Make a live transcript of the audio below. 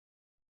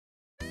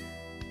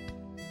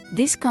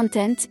This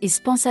content is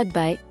sponsored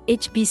by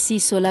HBC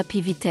Solar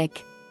PV Tech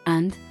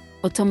and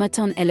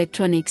Automaton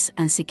Electronics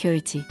and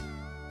Security.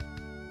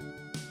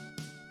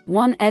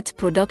 1ET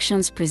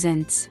Productions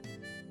presents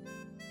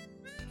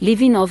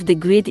Living Off the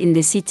Grid in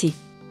the City.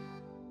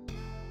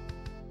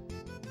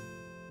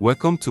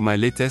 Welcome to my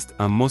latest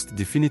and most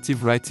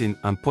definitive writing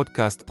and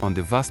podcast on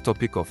the vast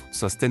topic of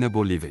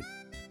sustainable living.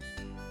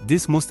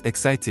 This most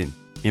exciting,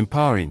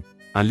 empowering,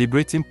 and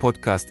liberating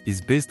podcast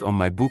is based on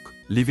my book,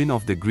 Living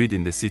Off the Grid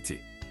in the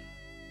City.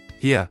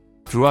 Here,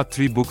 throughout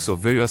 3 books of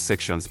various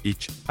sections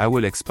each, I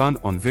will expand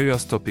on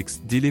various topics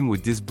dealing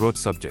with this broad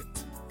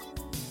subject.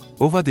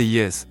 Over the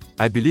years,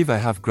 I believe I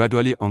have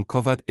gradually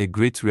uncovered a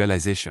great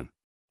realization,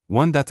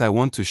 one that I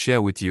want to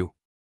share with you.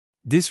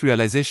 This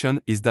realization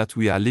is that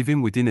we are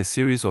living within a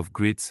series of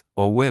grids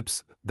or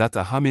webs that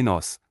are harming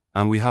us,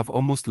 and we have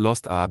almost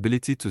lost our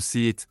ability to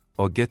see it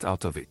or get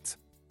out of it.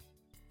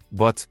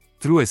 But,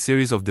 through a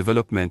series of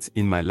developments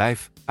in my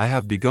life, I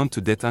have begun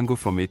to detangle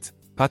from it,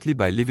 partly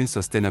by living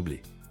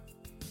sustainably.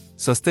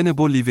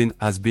 Sustainable living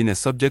has been a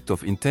subject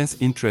of intense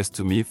interest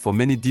to me for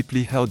many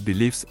deeply held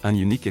beliefs and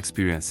unique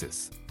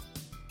experiences.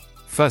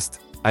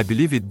 First, I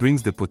believe it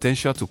brings the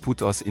potential to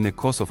put us in a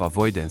course of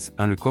avoidance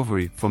and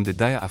recovery from the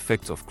dire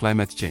effects of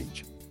climate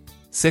change.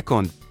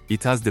 Second,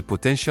 it has the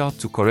potential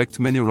to correct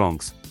many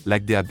wrongs,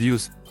 like the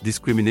abuse,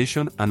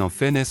 discrimination, and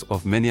unfairness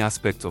of many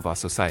aspects of our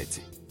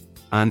society.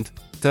 And,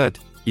 third,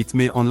 it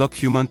may unlock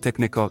human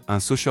technical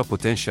and social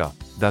potential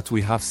that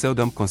we have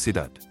seldom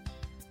considered.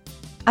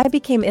 I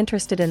became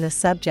interested in this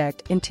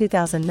subject in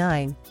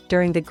 2009,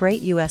 during the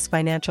Great U.S.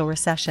 financial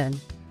recession.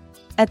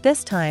 At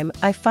this time,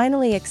 I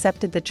finally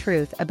accepted the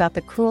truth about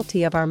the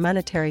cruelty of our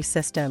monetary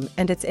system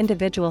and its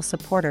individual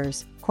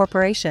supporters,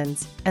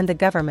 corporations, and the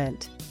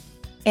government.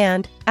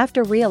 And,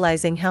 after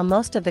realizing how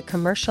most of the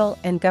commercial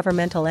and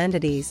governmental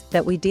entities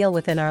that we deal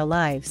with in our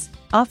lives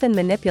often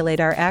manipulate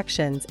our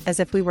actions as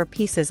if we were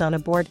pieces on a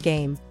board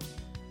game,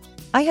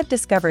 I have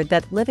discovered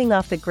that living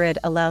off the grid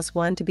allows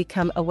one to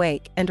become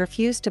awake and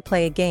refuse to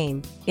play a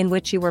game in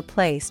which you were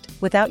placed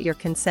without your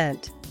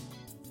consent.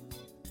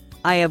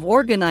 I have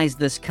organized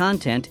this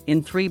content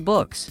in 3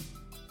 books.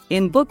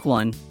 In Book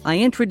 1, I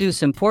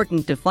introduce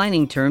important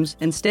defining terms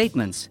and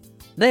statements.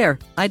 There,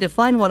 I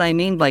define what I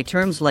mean by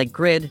terms like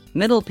grid,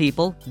 middle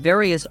people,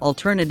 various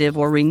alternative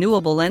or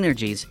renewable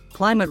energies,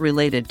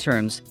 climate-related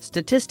terms,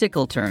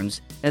 statistical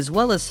terms, as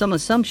well as some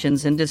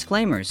assumptions and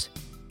disclaimers.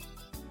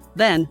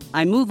 Then,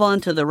 I move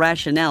on to the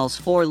rationales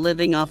for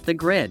living off the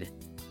grid.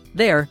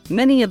 There,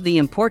 many of the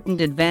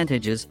important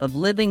advantages of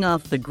living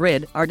off the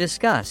grid are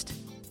discussed.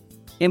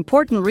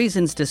 Important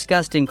reasons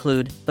discussed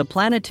include the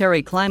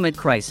planetary climate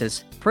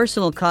crisis,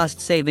 personal cost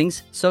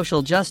savings,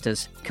 social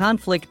justice,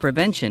 conflict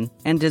prevention,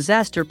 and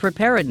disaster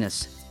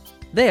preparedness.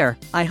 There,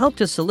 I hope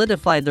to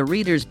solidify the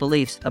reader's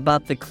beliefs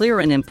about the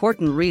clear and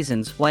important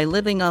reasons why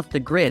living off the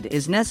grid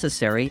is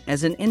necessary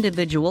as an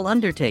individual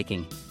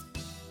undertaking.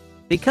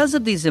 Because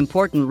of these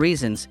important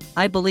reasons,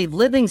 I believe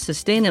living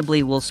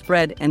sustainably will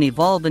spread and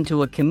evolve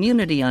into a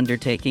community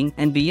undertaking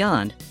and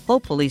beyond,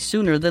 hopefully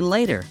sooner than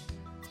later.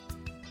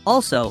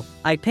 Also,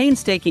 I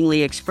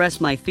painstakingly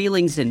express my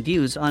feelings and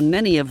views on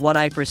many of what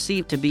I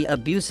perceive to be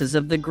abuses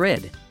of the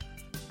grid.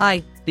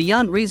 I,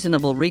 beyond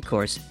reasonable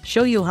recourse,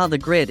 show you how the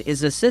grid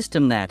is a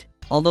system that,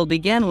 although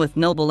began with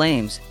noble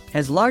aims,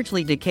 has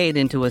largely decayed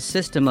into a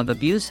system of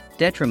abuse,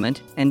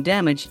 detriment, and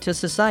damage to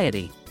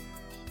society.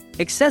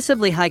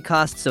 Excessively high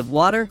costs of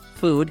water,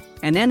 food,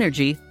 and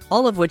energy,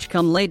 all of which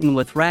come laden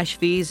with rash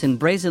fees and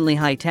brazenly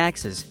high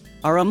taxes,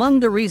 are among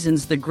the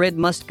reasons the grid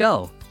must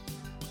go.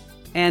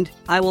 And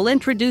I will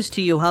introduce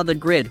to you how the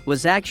grid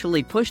was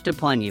actually pushed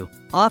upon you,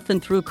 often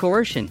through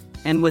coercion,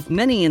 and with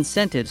many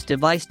incentives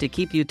devised to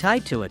keep you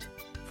tied to it.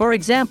 For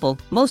example,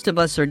 most of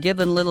us are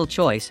given little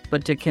choice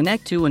but to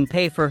connect to and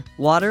pay for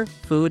water,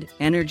 food,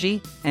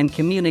 energy, and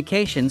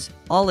communications,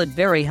 all at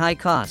very high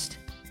cost.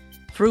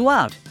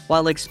 Throughout,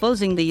 while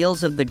exposing the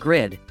ills of the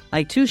grid,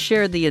 I too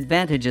share the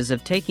advantages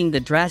of taking the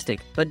drastic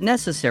but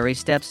necessary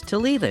steps to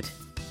leave it.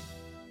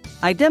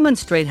 I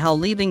demonstrate how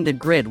leaving the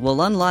grid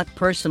will unlock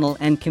personal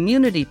and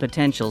community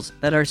potentials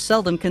that are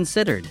seldom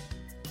considered.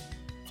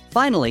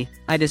 Finally,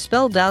 I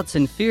dispel doubts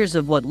and fears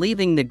of what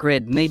leaving the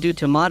grid may do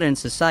to modern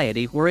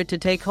society were it to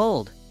take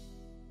hold.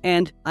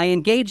 And I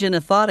engage in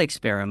a thought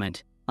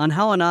experiment on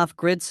how an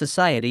off-grid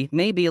society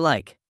may be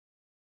like.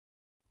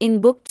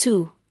 In Book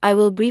 2, I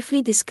will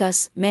briefly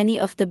discuss many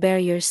of the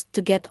barriers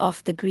to get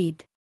off the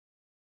grid.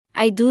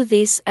 I do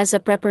this as a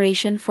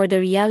preparation for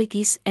the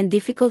realities and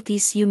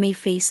difficulties you may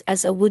face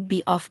as a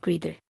would-be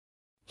off-gridder.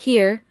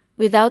 Here,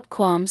 without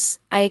qualms,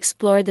 I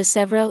explore the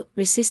several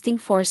resisting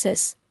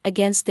forces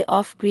against the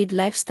off-grid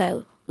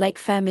lifestyle, like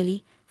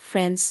family,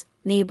 friends,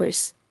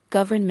 neighbors,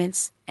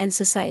 governments, and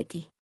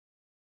society.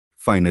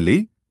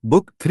 Finally,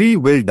 Book 3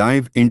 will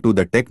dive into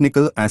the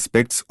technical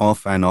aspects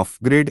of an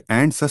off-grid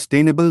and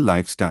sustainable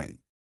lifestyle.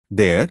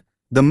 There,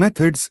 the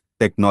methods,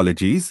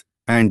 technologies,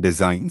 and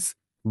designs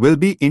will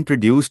be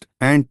introduced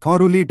and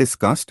thoroughly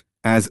discussed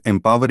as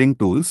empowering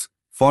tools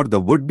for the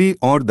would-be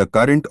or the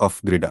current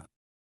off-gridder.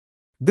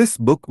 This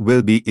book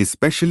will be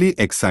especially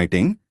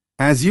exciting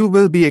as you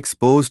will be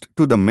exposed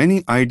to the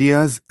many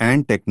ideas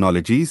and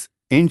technologies,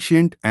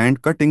 ancient and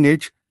cutting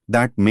edge,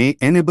 that may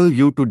enable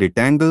you to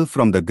detangle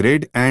from the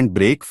grid and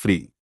break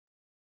free.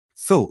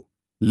 So,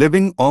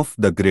 living off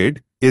the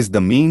grid is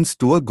the means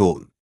to a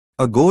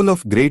goal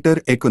of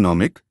greater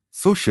economic,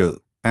 social,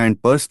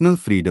 and personal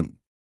freedom.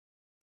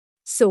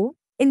 So,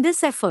 in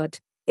this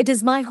effort, it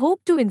is my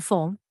hope to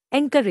inform,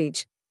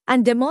 encourage,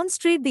 and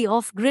demonstrate the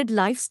off grid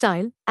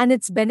lifestyle and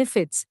its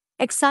benefits,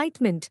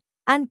 excitement,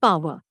 and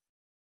power.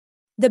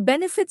 The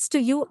benefits to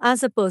you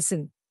as a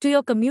person, to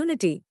your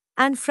community,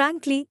 and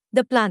frankly,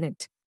 the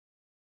planet.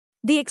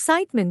 The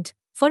excitement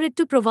for it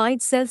to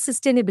provide self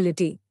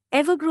sustainability,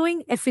 ever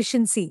growing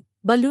efficiency,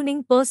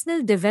 ballooning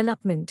personal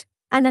development,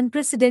 and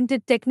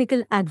unprecedented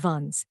technical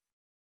advance.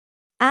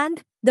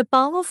 And the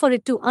power for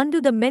it to undo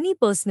the many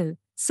personal,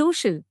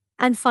 social,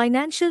 and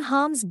financial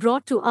harms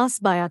brought to us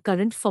by our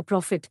current for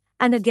profit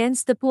and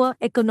against the poor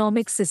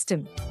economic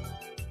system.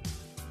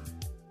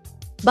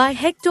 By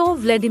Hector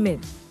Vladimir.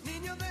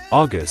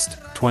 August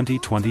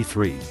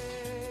 2023.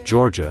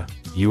 Georgia,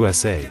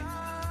 USA.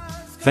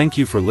 Thank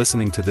you for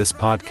listening to this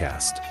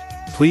podcast.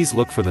 Please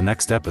look for the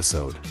next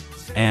episode.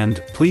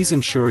 And please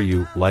ensure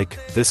you like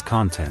this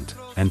content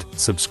and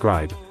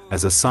subscribe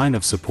as a sign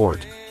of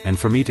support and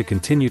for me to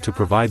continue to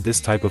provide this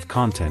type of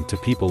content to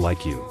people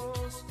like you.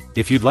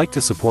 If you'd like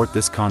to support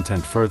this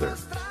content further,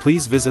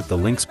 please visit the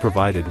links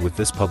provided with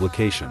this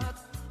publication.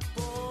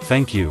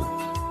 Thank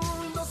you.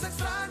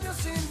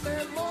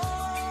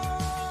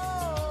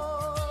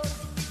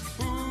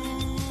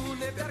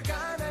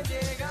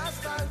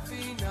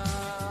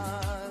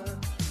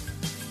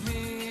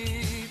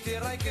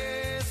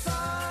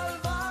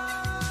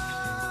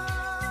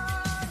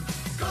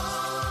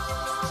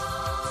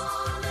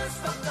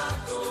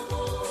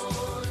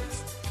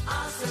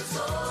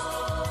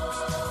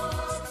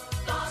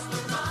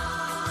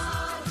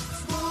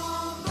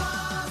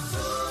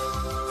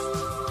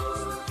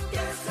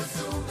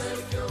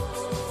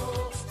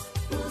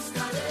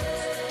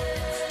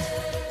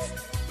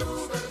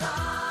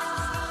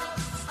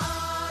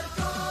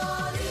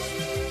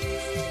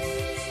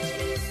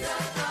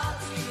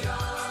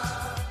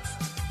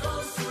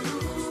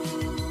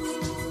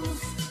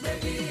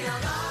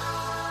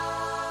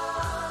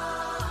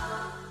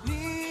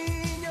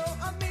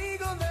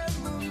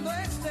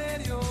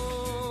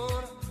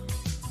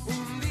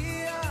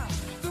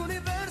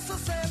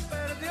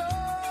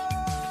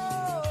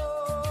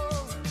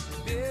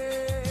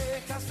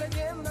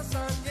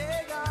 Leyendas